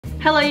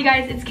Hello you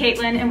guys, it's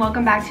Katelyn and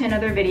welcome back to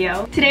another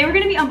video. Today we're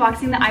going to be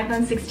unboxing the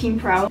iPhone 16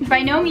 Pro.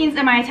 By no means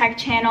am I a tech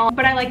channel,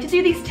 but I like to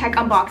do these tech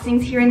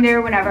unboxings here and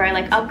there whenever I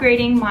like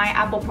upgrading my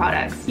Apple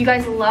products. You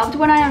guys loved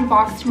when I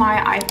unboxed my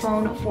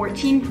iPhone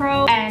 14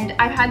 Pro, and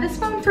I've had this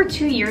phone for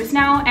 2 years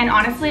now, and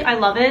honestly I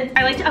love it.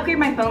 I like to upgrade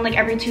my phone like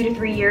every 2 to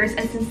 3 years,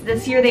 and since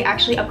this year they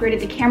actually upgraded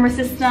the camera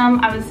system,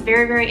 I was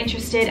very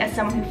interested as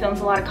someone who films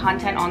a lot of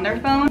content on their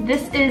phone.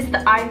 This is the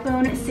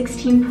iPhone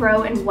 16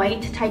 Pro in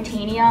white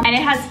titanium, and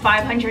it has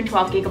 512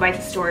 gigabytes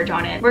of storage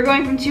on it. We're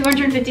going from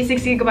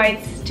 256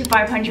 gigabytes to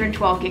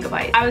 512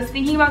 gigabytes. I was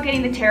thinking about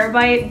getting the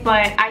terabyte,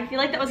 but I feel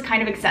like that was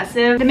kind of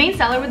excessive. The main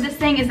seller with this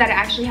thing is that it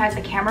actually has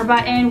a camera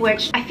button,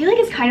 which I feel like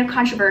is kind of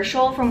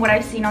controversial. From what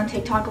I've seen on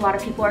TikTok, a lot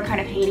of people are kind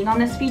of hating on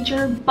this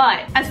feature,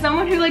 but as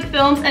someone who like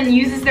films and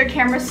uses their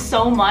camera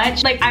so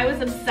much, like I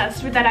was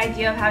obsessed with that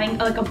idea of having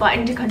like a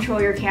button to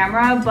control your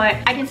camera, but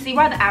I can see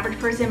why the average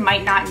person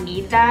might not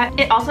need that.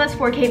 It also has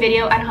 4K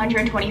video at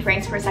 120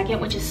 frames per second,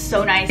 which is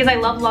so nice because I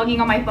love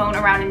logging on my phone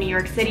around in New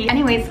York City.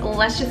 Anyways,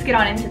 let's just get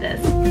on into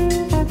this.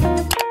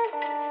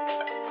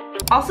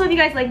 Also, if you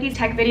guys like these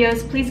tech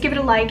videos, please give it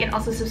a like and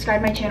also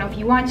subscribe my channel if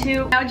you want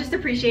to. I would just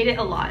appreciate it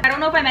a lot. I don't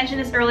know if I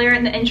mentioned this earlier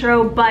in the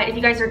intro, but if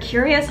you guys are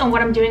curious on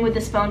what I'm doing with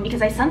this phone,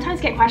 because I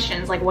sometimes get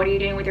questions like, what are you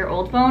doing with your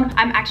old phone?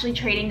 I'm actually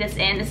trading this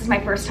in. This is my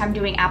first time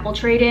doing Apple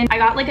trade-in. I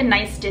got like a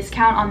nice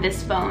discount on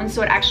this phone,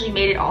 so it actually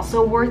made it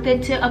also worth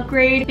it to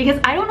upgrade, because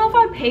I don't know if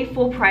I would pay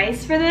full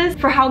price for this,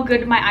 for how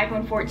good my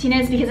iPhone 14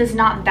 is, because it's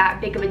not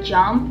that big of a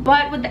jump.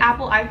 But with the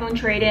Apple iPhone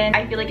trade-in,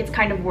 I feel like it's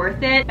kind of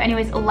worth it. But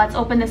anyways, let's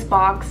open this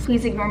box.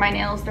 Please ignore my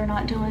nails, they're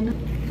not done.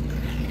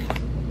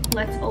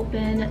 Let's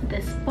open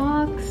this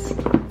box.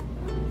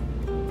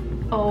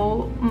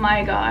 Oh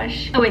my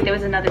gosh. Oh wait, there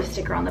was another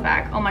sticker on the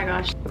back. Oh my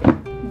gosh.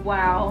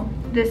 Wow.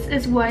 This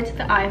is what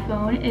the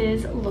iPhone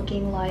is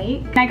looking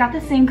like. And I got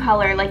the same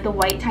color, like the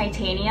white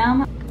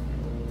titanium.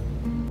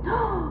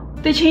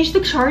 They changed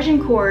the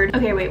charging cord.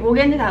 Okay, wait, we'll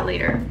get into that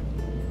later.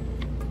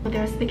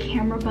 There's the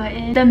camera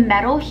button. The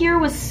metal here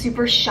was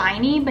super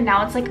shiny, but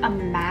now it's like a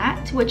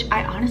matte, which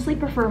I honestly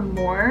prefer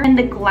more. And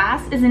the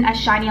glass isn't as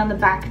shiny on the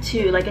back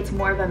too, like it's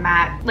more of a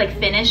matte like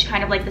finish,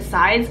 kind of like the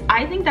sides.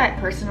 I think that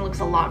personally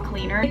looks a lot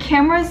cleaner. The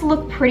cameras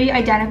look pretty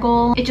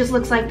identical. It just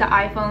looks like the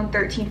iPhone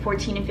 13,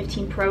 14, and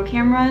 15 Pro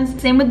cameras.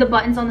 Same with the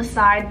buttons on the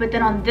side, but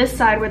then on this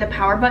side where the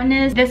power button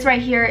is, this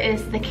right here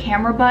is the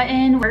camera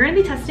button. We're gonna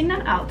be testing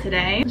that out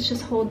today. Let's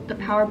just hold the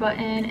power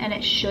button and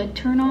it should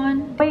turn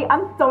on. Wait,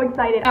 I'm so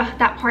excited.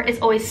 That part is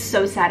always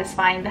so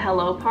satisfying, the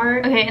hello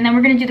part. Okay, and then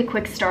we're gonna do the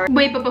quick start.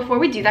 Wait, but before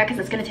we do that, because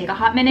it's gonna take a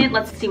hot minute,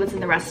 let's see what's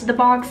in the rest of the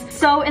box.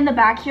 So in the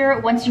back here,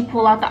 once you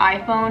pull out the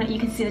iPhone, you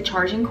can see the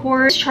charging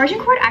cord. This charging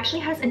cord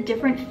actually has a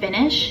different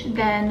finish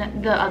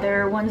than the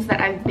other ones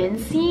that I've been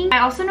seeing.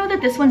 I also know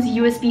that this one's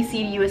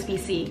USB-C to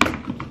USB-C.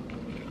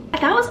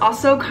 That was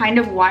also kind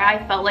of why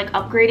I felt like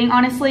upgrading,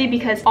 honestly,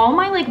 because all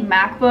my like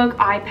MacBook,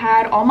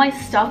 iPad, all my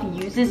stuff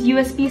uses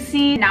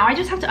USB-C. Now I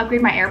just have to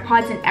upgrade my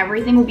AirPods and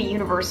everything will be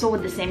universal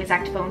with the same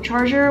exact phone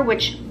charger,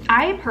 which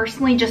I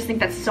personally just think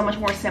that's so much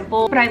more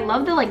simple. But I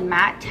love the like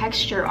matte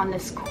texture on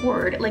this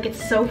cord. Like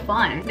it's so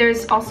fun.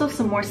 There's also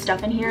some more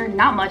stuff in here.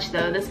 Not much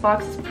though. This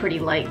box is pretty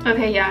light.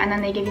 Okay, yeah, and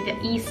then they give you the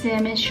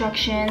eSIM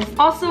instructions.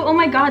 Also, oh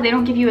my god, they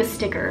don't give you a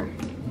sticker.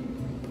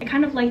 I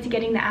kind of liked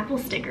getting the Apple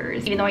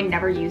stickers, even though I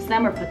never use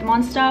them or put them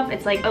on stuff.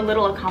 It's like a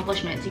little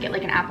accomplishment to get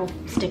like an Apple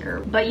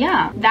sticker. But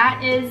yeah,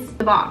 that is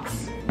the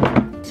box.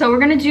 So we're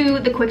gonna do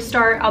the quick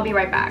start. I'll be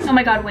right back. Oh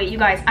my god, wait, you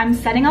guys, I'm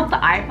setting up the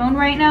iPhone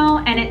right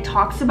now and it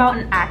talks about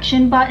an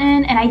action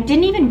button, and I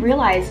didn't even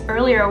realize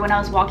earlier when I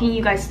was walking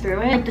you guys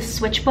through it, like the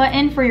switch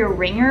button for your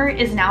ringer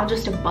is now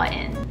just a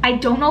button. I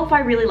don't know if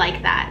I really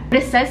like that. But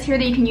it says here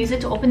that you can use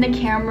it to open the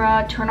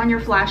camera, turn on your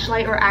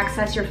flashlight, or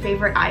access your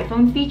favorite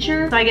iPhone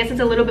feature. So I guess it's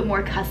a little bit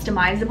more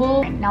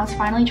customizable. Right, now it's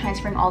finally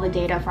transferring all the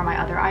data from my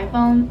other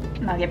iPhone,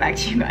 and I'll get back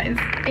to you guys.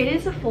 It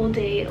is a full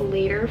day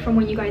later from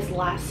when you guys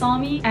last saw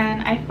me,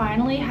 and I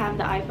finally have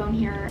the iPhone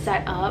here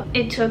set up.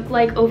 It took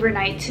like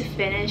overnight to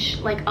finish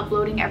like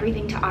uploading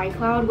everything to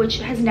iCloud, which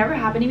has never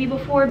happened to me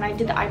before. When I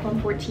did the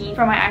iPhone 14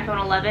 for my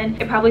iPhone 11,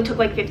 it probably took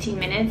like 15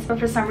 minutes, but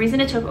for some reason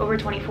it took over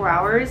 24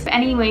 hours. But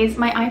anyways,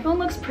 my iPhone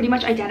looks pretty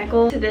much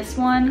identical to this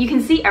one. You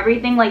can see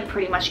everything like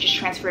pretty much just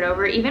transferred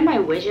over, even my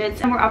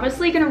widgets. And we're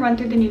obviously gonna run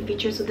through the new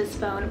features with this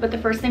phone, but the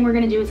first thing we're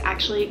gonna do is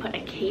actually put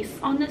a case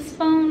on this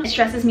phone. It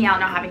stresses me out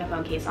not having a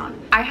phone case on.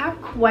 I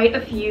have quite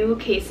a few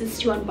cases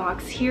to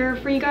unbox here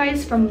for you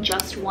guys from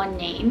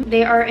justonename.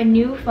 They are a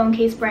new phone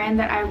case brand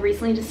that I've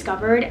recently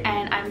discovered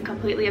and I'm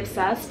completely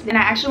obsessed. And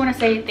I actually want to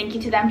say thank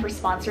you to them for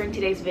sponsoring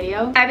today's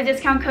video. I have a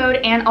discount code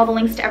and all the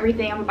links to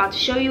everything I'm about to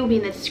show you will be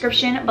in the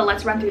description, but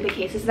let's run through the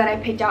cases that I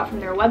picked picked out from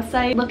their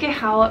website. Look at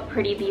how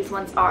pretty these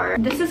ones are.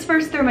 This is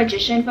first their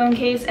Magician phone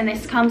case, and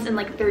this comes in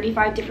like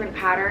 35 different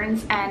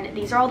patterns, and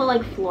these are all the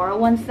like floral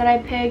ones that I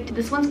picked.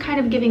 This one's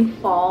kind of giving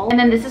fall, and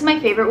then this is my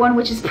favorite one,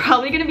 which is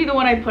probably going to be the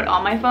one I put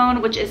on my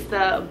phone, which is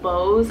the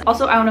bows.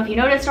 Also, I don't know if you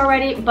noticed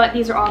already, but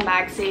these are all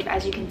MagSafe,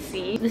 as you can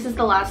see. This is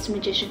the last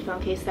Magician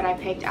phone case that I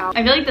picked out.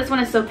 I feel like this one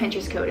is so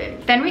Pinterest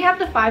coded. Then we have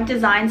the 5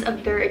 designs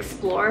of their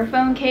Explorer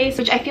phone case,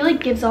 which I feel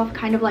like gives off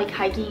kind of like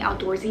hiking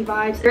outdoorsy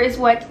vibes. There is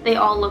what they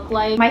all look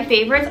like. My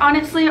favorites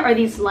honestly are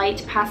these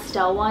light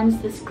pastel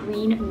ones. This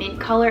green mint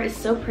color is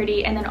so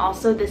pretty, and then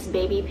also this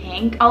baby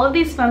pink. All of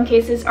these phone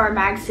cases are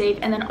MagSafe,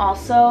 and then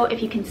also,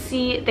 if you can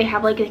see, they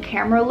have like a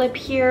camera lip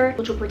here,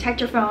 which will protect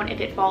your phone if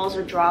it falls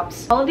or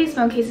drops. All of these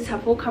phone cases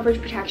have full coverage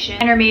protection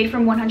and are made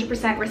from 100%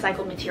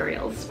 recycled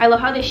materials. I love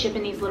how they ship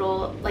in these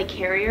little like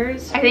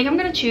carriers. I think I'm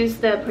gonna choose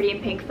the pretty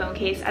and pink phone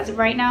case as of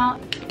right now.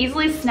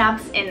 Easily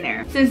snaps in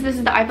there. Since this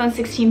is the iPhone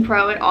 16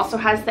 Pro, it also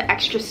has the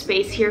extra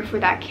space here for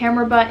that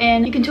camera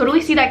button. You can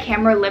totally see that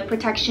camera lip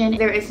protection.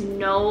 There is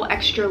no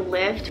extra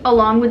lift,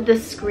 along with the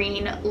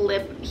screen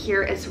lip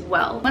here as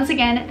well. Once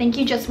again, thank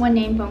you Just One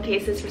Name phone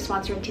cases for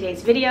sponsoring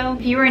today's video.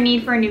 If you are in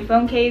need for a new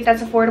phone case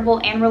that's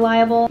affordable and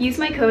reliable, use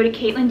my code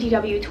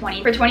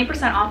KatelynDW20 for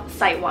 20% off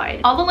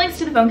site-wide. All the links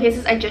to the phone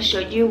cases I just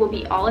showed you will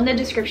be all in the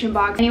description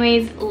box.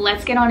 Anyways,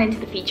 let's get on into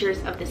the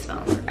features of this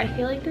phone. I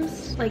feel like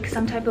there's like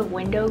some type of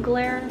window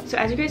glare. So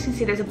as you guys can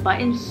see, there's a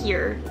button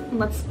here.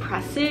 Let's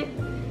press it,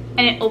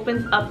 and it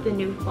opens up the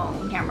new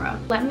phone camera.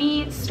 Let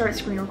me start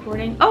screen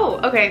recording. Oh,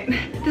 okay.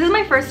 This is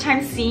my first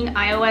time seeing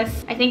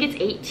iOS. I think it's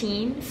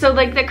 18. So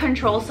like the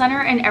control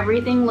center and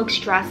everything looks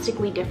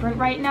drastically different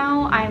right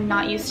now. I'm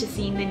not used to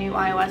seeing the new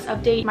iOS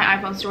update. My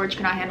iPhone storage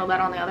cannot handle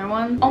that on the other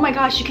one. Oh my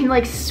gosh, you can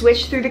like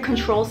switch through the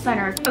control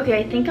center. Okay,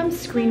 I think I'm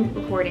screen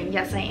recording.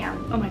 Yes, I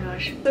am. Oh my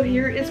gosh. So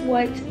here is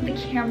what the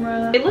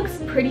camera, it looks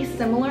pretty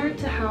similar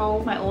to how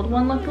my old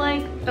one looked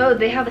like. Oh,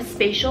 they have a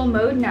spatial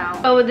mode now.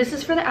 Oh, this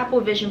is for the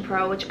Apple Vision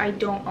Pro, which I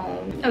don't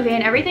own. Okay,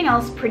 and everything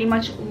else pretty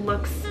much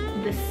looks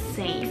the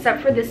same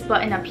except for this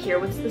button up here.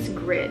 What's this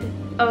grid?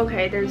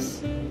 Okay,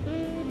 there's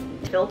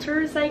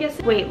filters, I guess.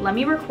 Wait, let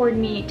me record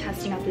me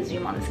testing out the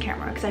zoom on this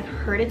camera because I've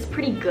heard it's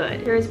pretty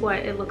good. Here's what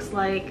it looks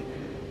like.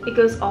 It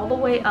goes all the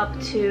way up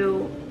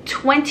to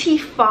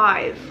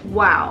 25.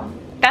 Wow.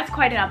 That's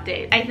quite an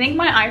update. I think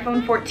my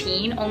iPhone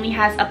 14 only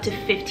has up to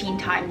 15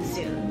 times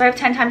zoom. So I have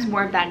 10 times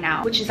more of that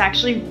now, which is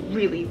actually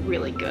really,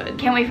 really good.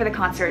 Can't wait for the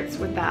concerts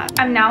with that.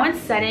 I'm now in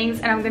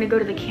settings, and I'm gonna go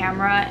to the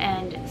camera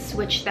and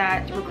switch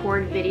that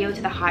record video to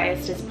the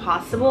highest as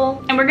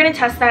possible. And we're gonna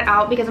test that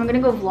out because I'm gonna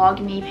go vlog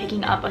me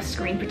picking up a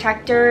screen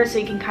protector so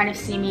you can kind of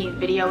see me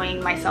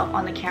videoing myself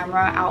on the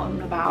camera out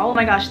and about. Oh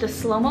my gosh, the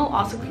slow-mo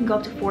also can go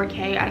up to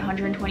 4K at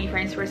 120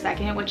 frames per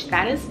second, which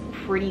that is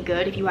pretty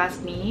good if you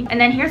ask me.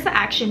 And then here's the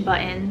action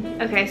button.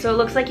 Okay, so it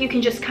looks like you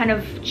can just kind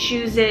of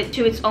choose it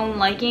to its own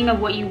liking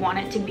of what you want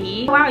it to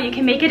be. Wow, you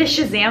can make it a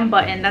Shazam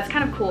button. That's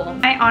kind of cool.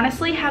 I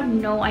honestly have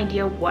no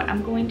idea what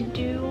I'm going to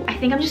do. I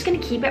think I'm just gonna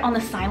keep it on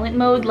the silent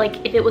mode,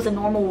 like if it was a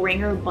normal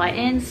ringer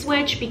button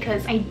switch,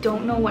 because I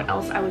don't know what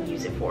else I would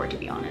use it for, to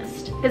be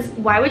honest. Because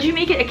why would you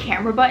make it a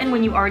camera button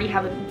when you already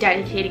have a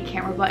dedicated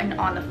camera button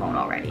on the phone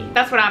already?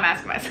 That's what I'm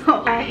asking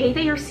myself. I hate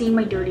that you're seeing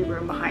my dirty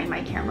room behind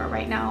my camera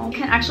right now. You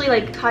can actually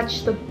like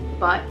touch the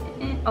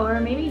button, or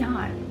maybe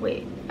not. Wait.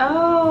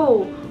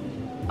 Oh,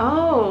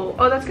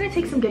 that's gonna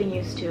take some getting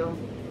used to.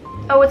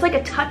 Oh, it's like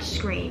a touch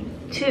screen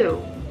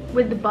too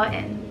with the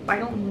button. I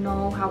don't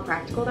know how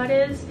practical that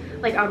is.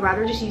 Like, I would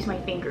rather just use my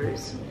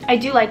fingers. I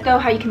do like though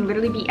how you can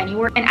literally be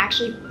anywhere and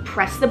actually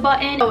press the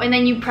button. Oh, and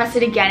then you press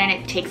it again and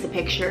it takes a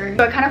picture.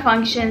 So it kind of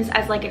functions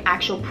as like an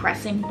actual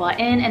pressing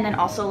button, and then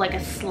also like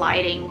a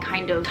sliding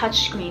kind of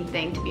touchscreen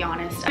thing, to be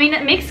honest. I mean,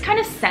 it makes kind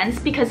of sense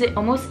because it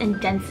almost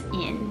indents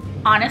in.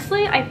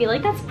 Honestly, I feel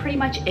like that's pretty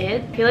much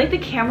it. I feel like the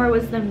camera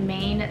was the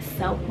main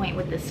sell point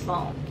with this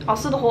phone.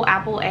 Also the whole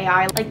Apple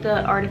AI, like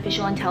the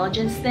artificial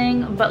intelligence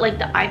thing, but like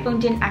the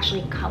iPhone didn't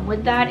actually come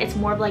with that. It's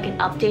more of like an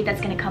update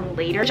that's gonna come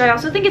later, which I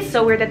also think it's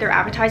so weird that they're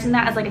advertising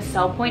that as like a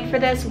sell point for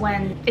this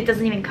when it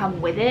doesn't even come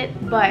with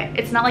it. But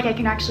it's not like I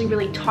can actually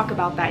really talk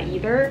about that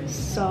either.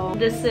 So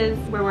this is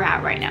where we're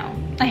at right now.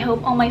 I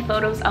hope all my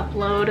photos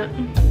upload.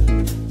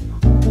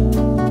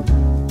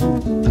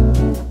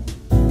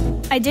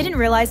 I didn't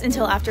realize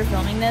until after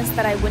filming this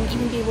that I wouldn't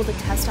even be able to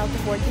test out the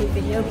 4K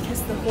video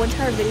because the whole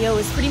entire video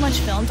is pretty much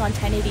filmed on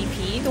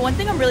 1080p. The one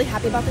thing I'm really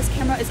happy about this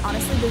camera is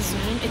honestly the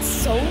zoom. It's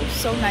so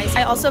nice.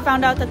 I also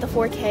found out that the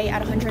 4K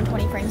at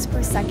 120 frames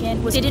per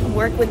second didn't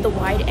work with the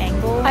wide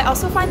angle. I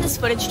also find this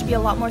footage to be a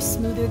lot more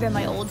smoother than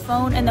my old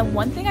phone. And then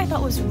one thing I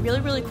thought was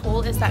really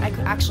cool is that I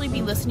could actually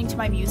be listening to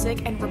my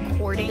music and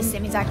recording at the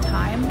same exact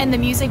time, and the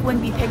music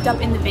wouldn't be picked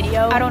up in the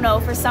video. I don't know,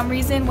 for some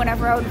reason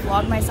whenever I would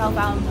vlog myself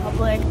out in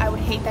public, I would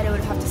hate that it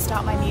would have to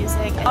stop my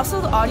music.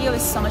 Also, the audio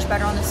is so much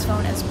better on this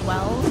phone as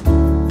well.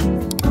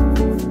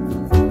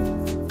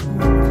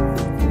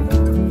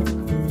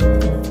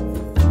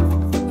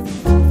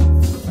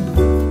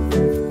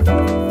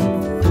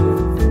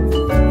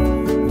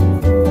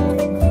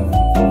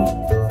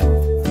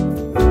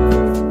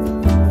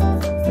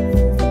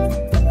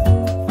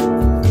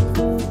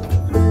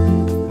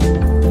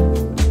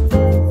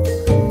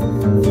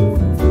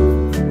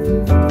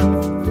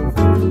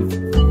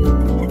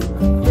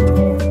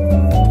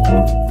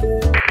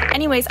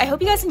 anyways, I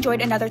hope you guys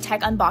enjoyed another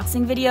tech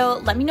unboxing video.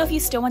 Let me know if you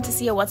still want to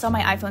see a what's on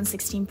my iPhone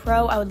 16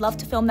 Pro. I would love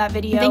to film that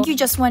video. And thank you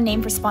Just One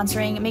Name for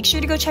sponsoring. Make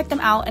sure to go check them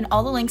out, and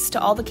all the links to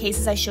all the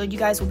cases I showed you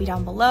guys will be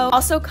down below.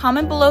 Also,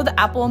 comment below the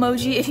Apple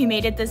emoji if you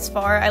made it this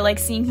far. I like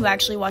seeing who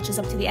actually watches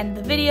up to the end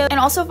of the video. And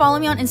also follow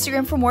me on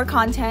Instagram for more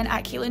content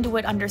at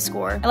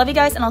Katelyn_. I love you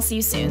guys, and I'll see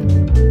you soon.